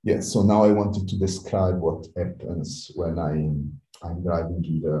 Yes, so now I wanted to describe what happens when I'm driving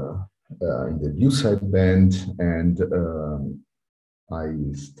in the blue sideband, and I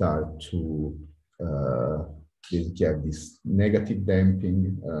start to basically have this negative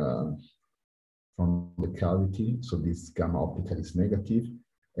damping from the cavity. So this gamma optical is negative.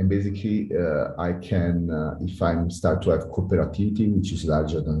 And basically, I can, if I start to have cooperativity, which is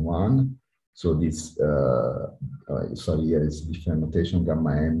larger than 1, so this, sorry, here is different notation.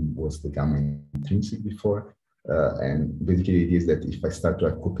 Gamma M was the gamma intrinsic before. And basically it is that if I start to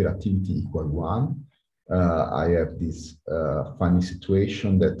have cooperativity equal 1, I have this funny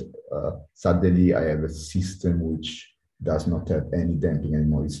situation that suddenly I have a system which does not have any damping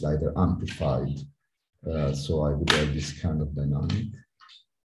anymore. It's either amplified. So I would have this kind of dynamic.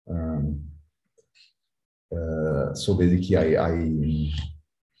 So basically I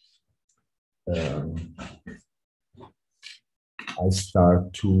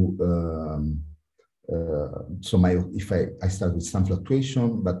start to so if I start with some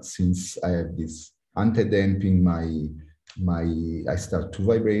fluctuation, but since I have this anti-damping, I start to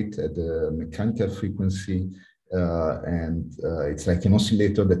vibrate at the mechanical frequency, and it's like an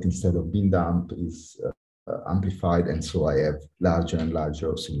oscillator that instead of being damped is amplified, and so I have larger and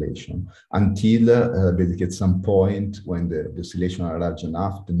larger oscillation until basically at some point when the oscillation are large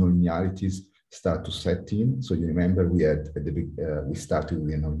enough, the nonlinearities start to set in. So you remember we had at the we started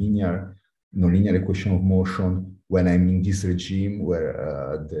with a nonlinear equation of motion. When I'm in this regime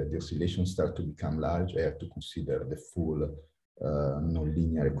where the oscillations start to become large, I have to consider the full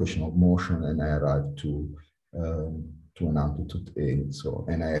nonlinear equation of motion, and I arrive to an amplitude A. So,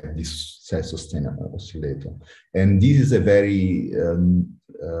 and I have this self-sustained oscillator. And this is a very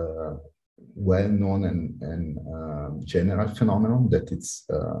well-known and general phenomenon that it's,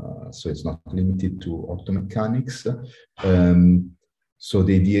 so it's not limited to optomechanics. So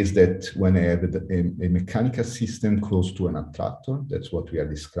the idea is that when I have a mechanical system close to an attractor, that's what we are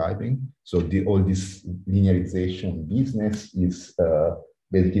describing. So all this linearization business is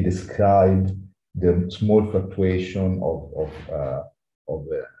basically described the small fluctuation of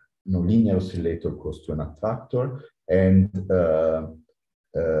a nonlinear oscillator close to an attractor. And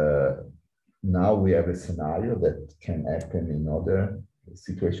now we have a scenario that can happen in other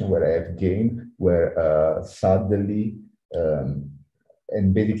situations where I have gain, where suddenly,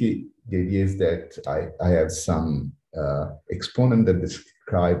 and basically the idea is that I have some exponent that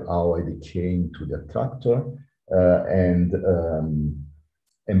describe how I decay into the attractor, and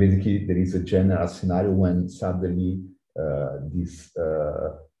basically there is a general scenario when suddenly a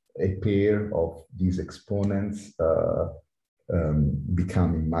pair of these exponents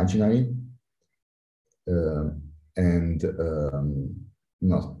become imaginary,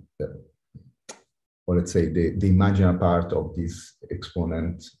 or let's say the imaginary part of this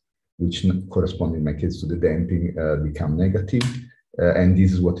exponent, which correspond in my case to the damping, become negative. And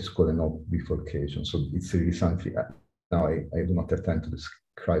this is what is called an bifurcation. So it's really something, now I do not have time to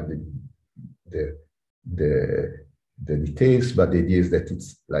describe the details, but the idea is that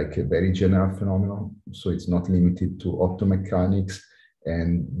it's like a very general phenomenon. So it's not limited to optomechanics.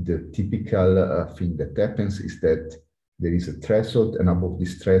 And the typical thing that happens is that there is a threshold, and above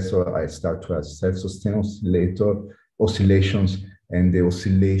this threshold, I start to have self-sustained oscillations, and the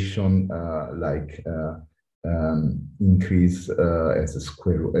oscillation increase as a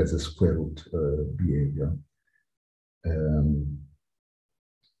square root behavior.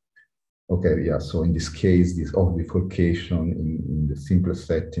 Okay, yeah. So in this case, this bifurcation in the simplest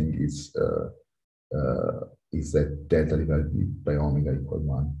setting is that delta divided by omega equal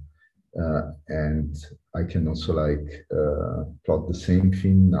 1. And I can also plot the same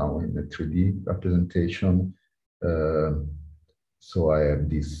thing now in a 3D representation. So I have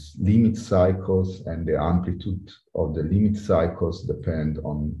these limit cycles, and the amplitude of the limit cycles depend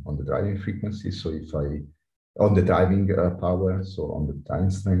on the driving frequency. So if on the driving power, so on the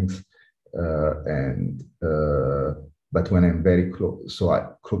time strength, but when I'm very close,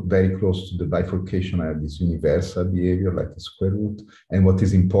 very close to the bifurcation, I have this universal behavior like a square root. And what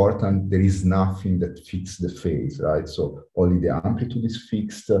is important, there is nothing that fixes the phase, right? So only the amplitude is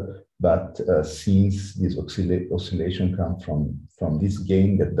fixed, but since this oscillation comes from this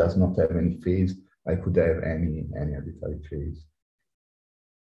gain that does not have any phase, I could have any arbitrary phase.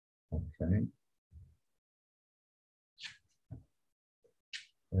 Okay.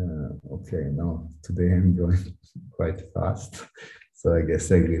 Okay, now today I'm going quite fast, so I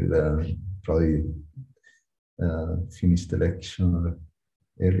guess I will probably finish the lecture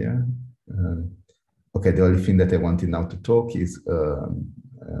earlier. Okay, the only thing that I wanted now to talk is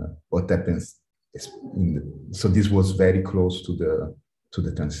what happens. So this was very close to the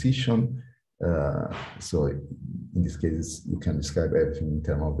transition. So in this case, you can describe everything in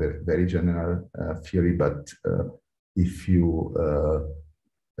terms of a very general theory, but if you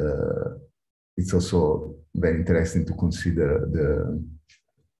it's also very interesting to consider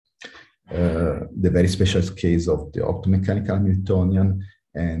the very special case of the optomechanical Hamiltonian,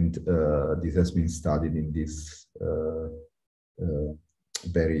 and this has been studied in this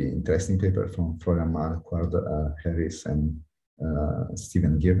very interesting paper from Florian Marquardt, Harris, and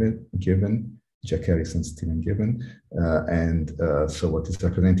Stephen Given, Jack Harris and Stephen Given. So what is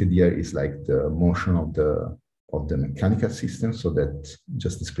represented here is like the motion of the mechanical system, so that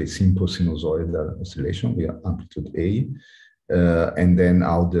just displays simple sinusoidal oscillation with amplitude A, and then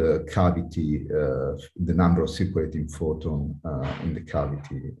how the cavity, the number of circulating photons in the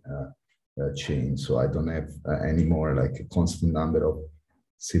cavity change. So I don't have anymore like a constant number of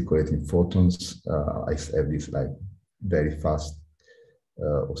circulating photons. I have this like very fast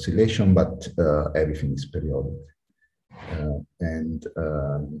oscillation, but everything is periodic.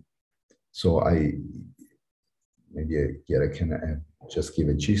 So maybe here I can just give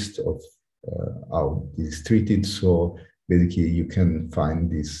a gist of how this is treated. So basically you can find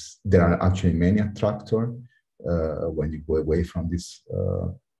this. There are actually many attractors when you go away from this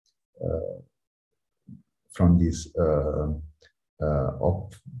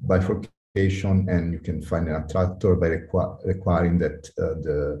bifurcation, and you can find an attractor by requiring that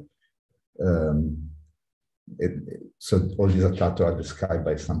so all these attractors are described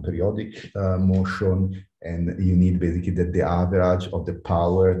by some periodic motion, and you need basically that the average of the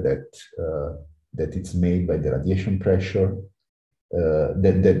power that it's made by the radiation pressure,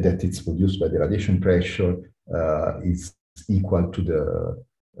 that it's produced by the radiation pressure is equal to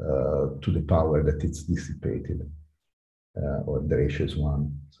the power that it's dissipated, or the ratio is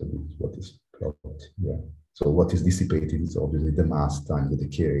 1. So this is what is plotted here. So what is dissipated is obviously the mass times the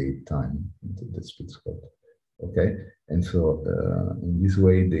decay rate time the speed squared. Okay, and so in this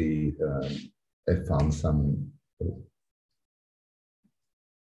way they have found some.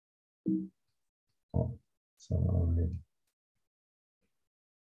 Oh, sorry.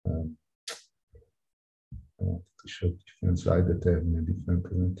 I wanted to show different slides that have a different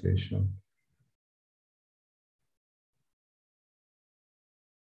presentation.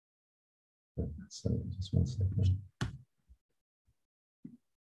 So just 1 second.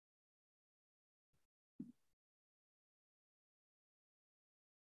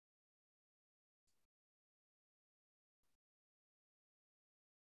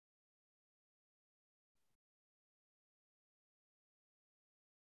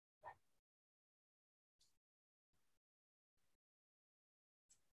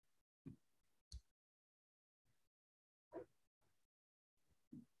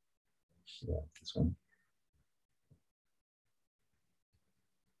 Yeah, this one.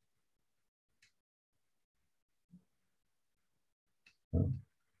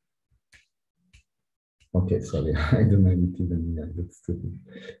 Okay, sorry, I don't have it even. Yeah, that's stupid.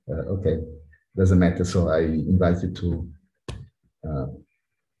 Okay, doesn't matter. So I invite you to.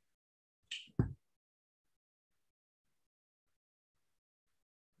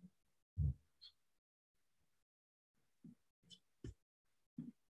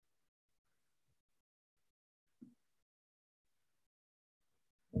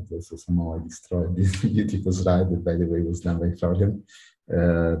 Okay, so somehow I destroyed this beautiful slide that, by the way, was done by Florian.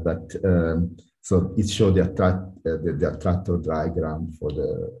 So it showed the attractor diagram for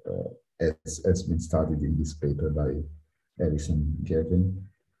the has been studied in this paper by Ellis and Gavin.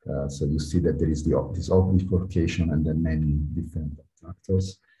 So you see that there is this bifurcation and then many different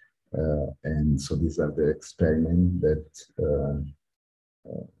attractors. And so these are the experiments that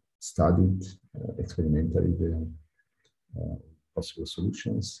studied experimentally the possible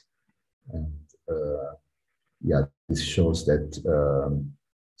solutions. And yeah, this shows that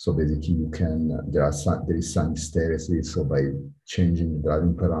so basically you can there is some hysteresis. So by changing the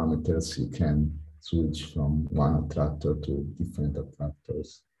driving parameters, you can switch from one attractor to different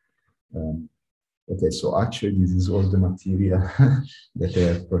attractors. Okay, so actually this is all the material that I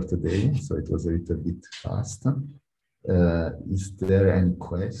have for today. So it was a little bit fast. Is there any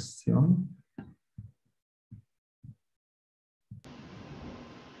question?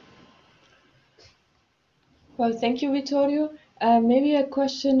 Well, thank you, Vittorio. Maybe a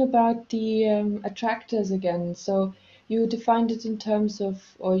question about the attractors again. So you defined it in terms of,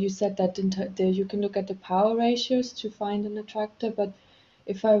 or you said that you can look at the power ratios to find an attractor, but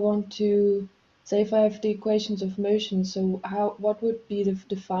if I want to, say if I have the equations of motion, so what would be the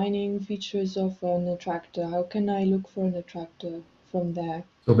defining features of an attractor? How can I look for an attractor from there?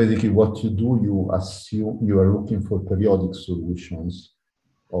 So basically what you do, you assume you are looking for periodic solutions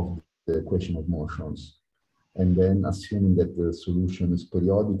of the equation of motions. And then assuming that the solution is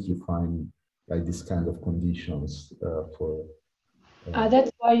periodic, you find like this kind of conditions for... That's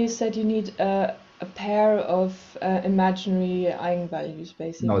why you said you need a pair of imaginary eigenvalues,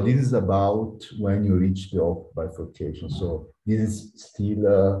 basically. No, this is about when you reach the off bifurcation. So this is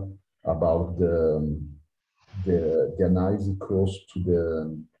still about the analysis close to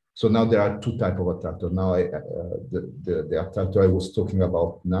the... So now there are two types of attractor. Now the attractor I was talking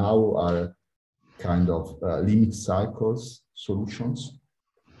about now are kind of limit cycles solutions,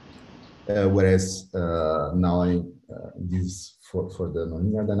 whereas now this is for the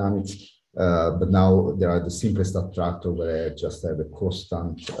nonlinear dynamics, but now there are the simplest attractor where I just have a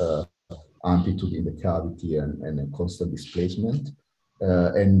constant amplitude in the cavity and a constant displacement.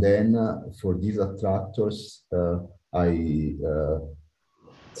 And then for these attractors,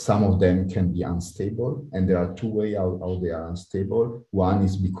 some of them can be unstable, and there are two ways how they are unstable. One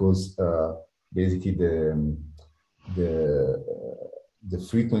is because basically the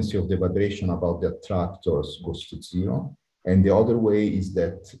frequency of the vibration about the attractors goes to 0, and the other way is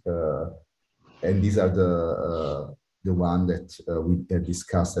that, and these are the one that we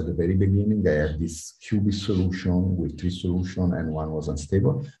discussed at the very beginning. I had this cubic solution with 3 solutions and one was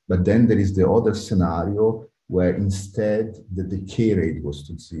unstable. But then there is the other scenario where instead the decay rate goes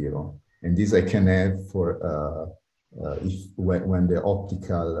to 0. And this I can have for when the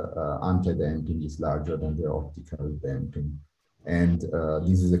optical anti-damping is larger than the optical damping. And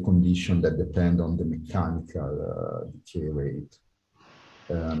this is a condition that depends on the mechanical decay rate.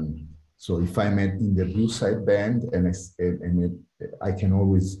 So if I'm in the blue side band, and I can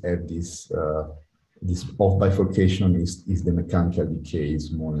always have this this off bifurcation is the mechanical decay is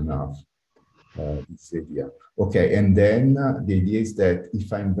small enough. This idea. Okay, and then the idea is that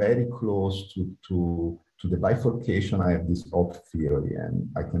if I'm very close to the bifurcation, I have this off theory, and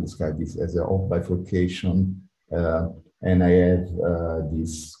I can describe this as an off bifurcation, and I have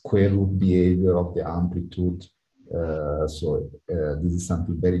this square root behavior of the amplitude. So this is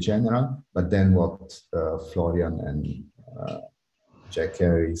something very general, but then what Florian and Jack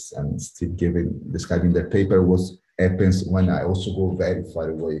Harris and Steve Given described in their paper happens when I also go very far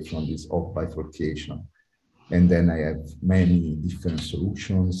away from this off bifurcation. And then I have many different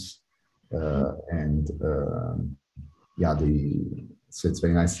solutions. Yeah, so it's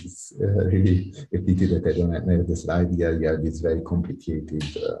very nice. It's really a pity that I don't have the slide here. Yeah, this very complicated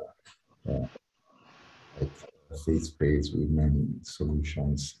like phase space with many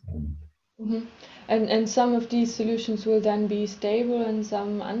solutions. And some of these solutions will then be stable and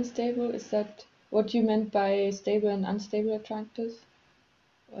some unstable. Is that what you meant by stable and unstable attractors?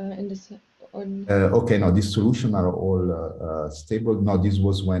 In this, okay, no, these solutions are all stable. No, this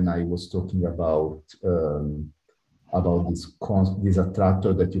was when I was talking about this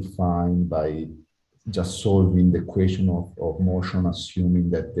attractor that you find by just solving the equation of motion, assuming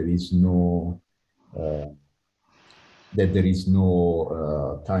that there is no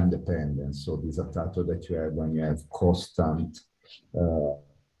time dependence. So this attractor that you have when you have constant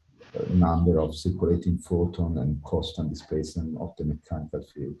number of circulating photon and constant displacement of the mechanical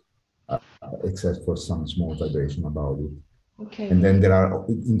field, except for some small vibration about it. Okay. And then there are,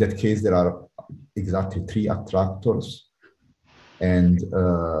 in that case, there are exactly 3 attractors, and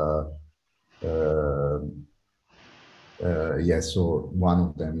yeah, so one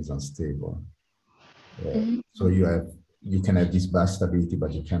of them is unstable. So you can have this bar stability,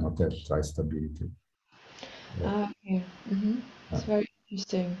 but you cannot have tri-stability. Okay. It's very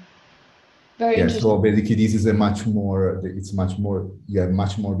interesting. Very yeah, interesting. so basically this is a much more, it's much more, you have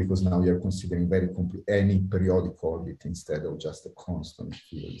much more because now you're considering very any periodic orbit instead of just a constant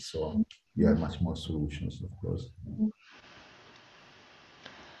field. So you have much more solutions, of course.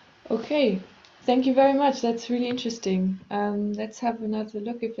 Okay, thank you very much. That's really interesting. Let's have another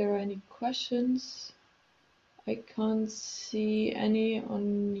look if there are any questions. I can't see any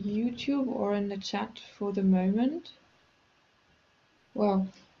on YouTube or in the chat for the moment. Well,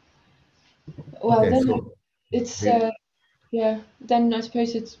 Okay, then so it's yeah. Then I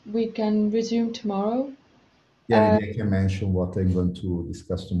suppose we can resume tomorrow. yeah, maybe I can mention what I'm going to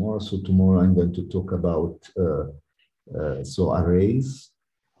discuss tomorrow. So tomorrow I'm going to talk about so arrays,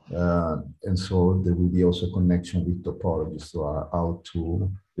 and so there will be also a connection with topology. So how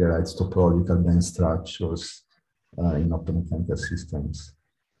to realize topological band structures in optomechanical systems.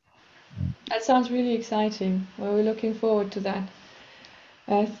 That sounds really exciting. Well, we're looking forward to that.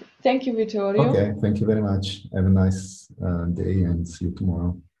 Thank you, Vittorio. Okay, thank you very much. Have a nice day and see you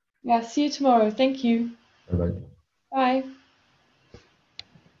tomorrow. Yeah, see you tomorrow. Thank you. Bye-bye. Bye.